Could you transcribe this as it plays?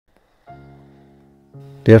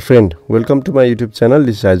Dear friend, welcome to my YouTube channel.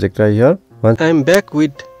 This is Isaac Rai here. I am back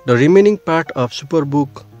with the remaining part of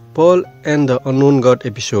Superbook, Paul and the Unknown God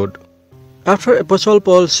episode. After Apostle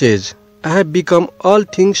Paul says, I have become all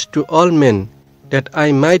things to all men, that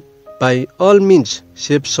I might by all means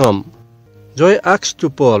save some. Joy asks to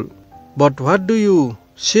Paul, but what do you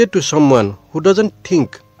say to someone who doesn't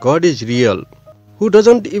think God is real, who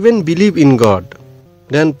doesn't even believe in God?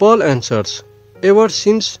 Then Paul answers, ever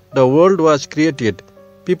since the world was created,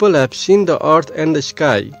 people have seen the earth and the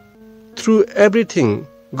sky. Through everything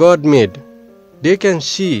God made, they can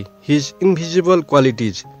see His invisible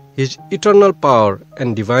qualities, His eternal power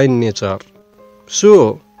and divine nature.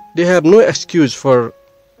 So, they have no excuse for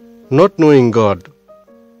not knowing God.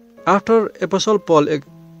 After Apostle Paul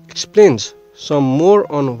explains some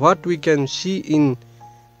more on what we can see in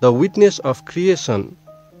the witness of creation,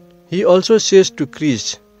 he also says to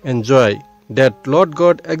Chris and Joy that Lord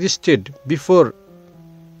God existed before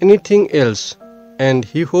anything else, and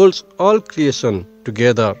He holds all creation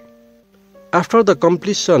together. After the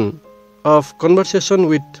completion of conversation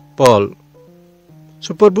with Paul,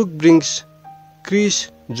 Superbook brings Chris,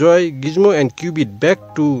 Joy, Gizmo and Qubit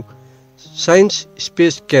back to Science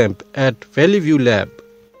Space Camp at Valley View Lab,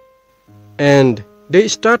 and they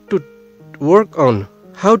start to work on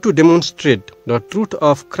how to demonstrate the truth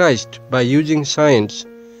of Christ by using science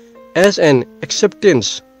as an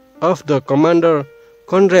acceptance of the Commander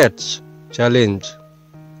Conrad's challenge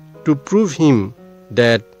to prove him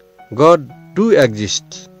that God do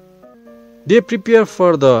exists. They prepare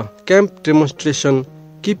for the camp demonstration,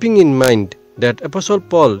 keeping in mind that Apostle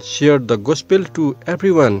Paul shared the gospel to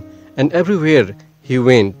everyone and everywhere he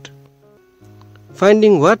went.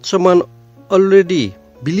 Finding what someone already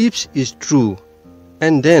believes is true,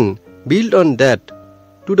 and then build on that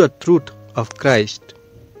to the truth of Christ.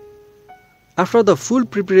 After the full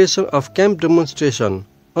preparation of camp demonstration,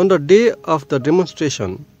 on the day of the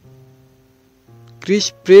demonstration,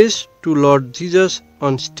 Chris prays to Lord Jesus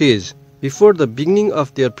on stage before the beginning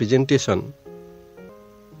of their presentation.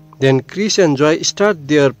 Then Chris and Joy start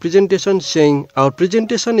their presentation saying, our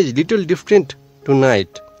presentation is little different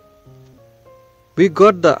tonight. We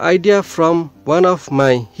got the idea from one of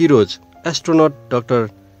my heroes, astronaut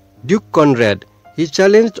Dr. Duke Conrad. He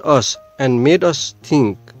challenged us and made us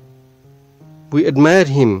think. We admire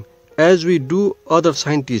him as we do other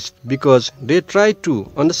scientists because they try to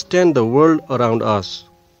understand the world around us.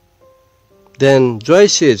 Then Joy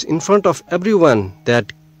says in front of everyone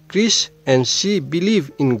that Chris and she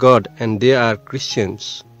believe in God and they are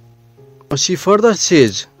Christians. She further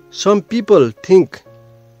says some people think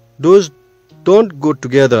those don't go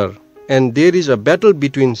together and there is a battle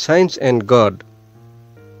between science and God.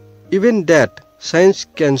 Even that science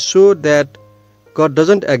can show that God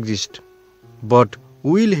doesn't exist, but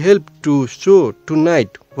we'll help to show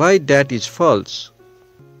tonight why that is false.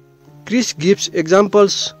 Chris gives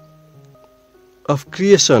examples of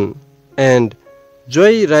creation and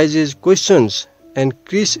Joy raises questions, and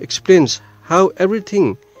Chris explains how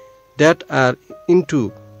everything that are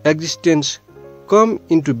into existence come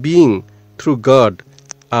into being through God,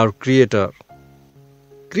 our Creator.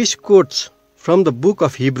 Chris quotes from the book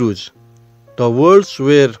of Hebrews, the worlds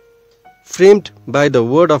were framed by the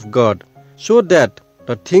word of God, so that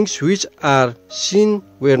the things which are seen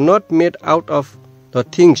were not made out of the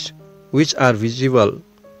things which are visible.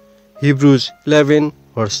 Hebrews 11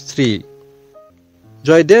 verse 3.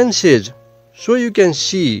 Joy then says, so you can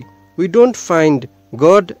see we don't find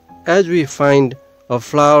God as we find a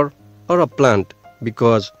flower or a plant,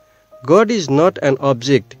 because God is not an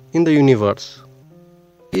object in the universe.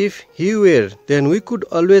 If He were, then we could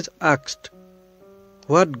always ask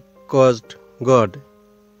what caused God.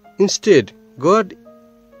 Instead, God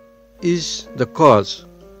is the cause,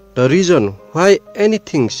 the reason why any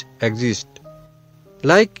things exist.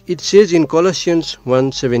 Like it says in Colossians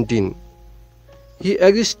 1:17, He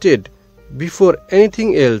existed before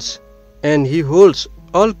anything else and He holds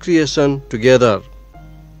all creation together.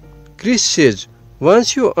 Chris says,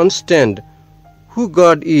 once you understand who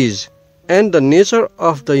God is and the nature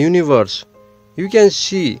of the universe, you can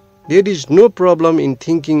see there is no problem in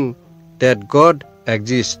thinking that God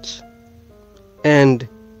exists. And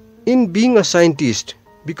in being a scientist,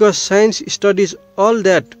 because science studies all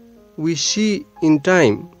that we see in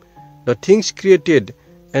time, the things created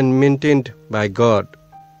and maintained by God.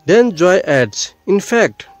 Then Joy adds, in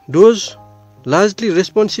fact, those largely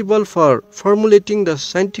responsible for formulating the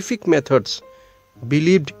scientific methods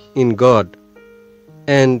believed in God.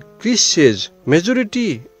 And Chris says,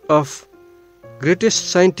 majority of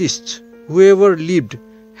greatest scientists who ever lived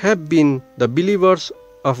have been the believers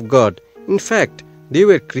of God. In fact, they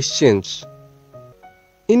were Christians.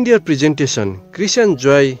 In their presentation, Chris and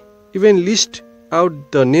Joy even list out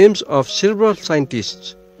the names of several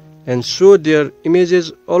scientists and show their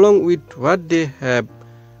images along with what they have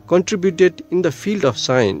contributed in the field of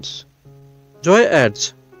science. Joy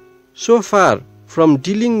adds, so far from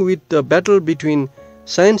dealing with the battle between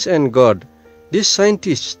science and God, these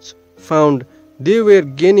scientists found they were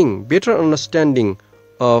gaining better understanding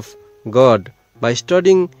of God by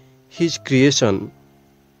studying His creation.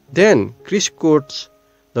 Then Chris quotes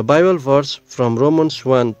the Bible verse from Romans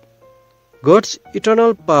 1. God's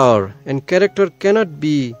eternal power and character cannot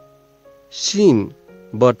be seen,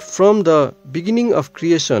 but from the beginning of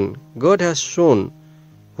creation, God has shown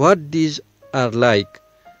what these are like,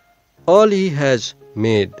 all He has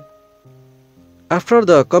made. After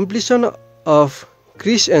the completion of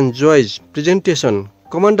Chris and Joy's presentation,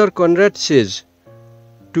 Commander Conrad says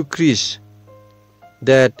to Chris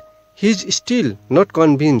that he is still not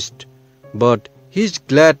convinced, but he is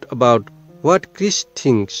glad about what Chris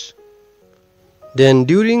thinks. Then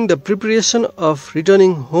during the preparation of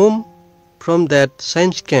returning home from that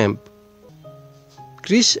science camp,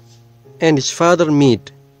 Chris and his father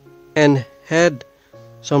meet and had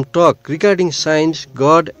some talk regarding science,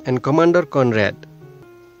 God and Commander Conrad.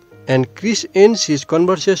 And Chris ends his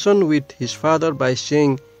conversation with his father by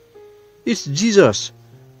saying, "It's Jesus.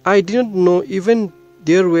 I didn't know even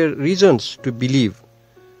there were reasons to believe.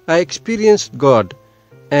 I experienced God,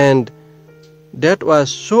 and that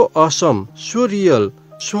was so awesome, so real,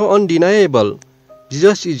 so undeniable.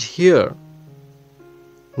 Jesus is here.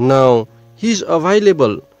 Now He is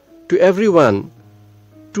available to everyone,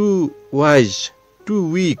 too wise, too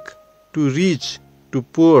weak, too rich, too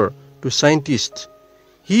poor, to scientists.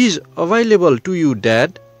 He is available to you,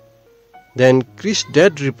 Dad." Then Chris'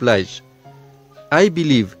 dad replies, "I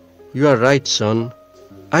believe you are right, son.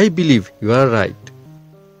 I believe you are right."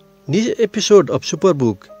 This episode of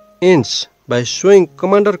Superbook ends by showing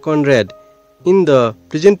Commander Conrad in the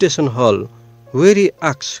presentation hall, where he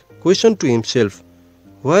asks question to himself,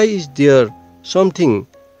 why is there something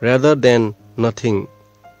rather than nothing?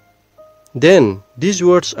 Then these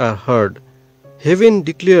words are heard. Heaven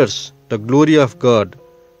declares the glory of God.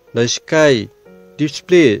 The sky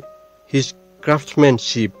displays His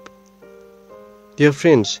craftsmanship. Dear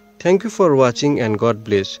friends, thank you for watching and God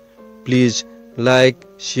bless. Please like,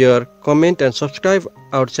 share, comment and subscribe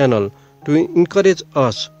our channel to encourage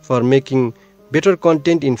us for making better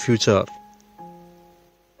content in future.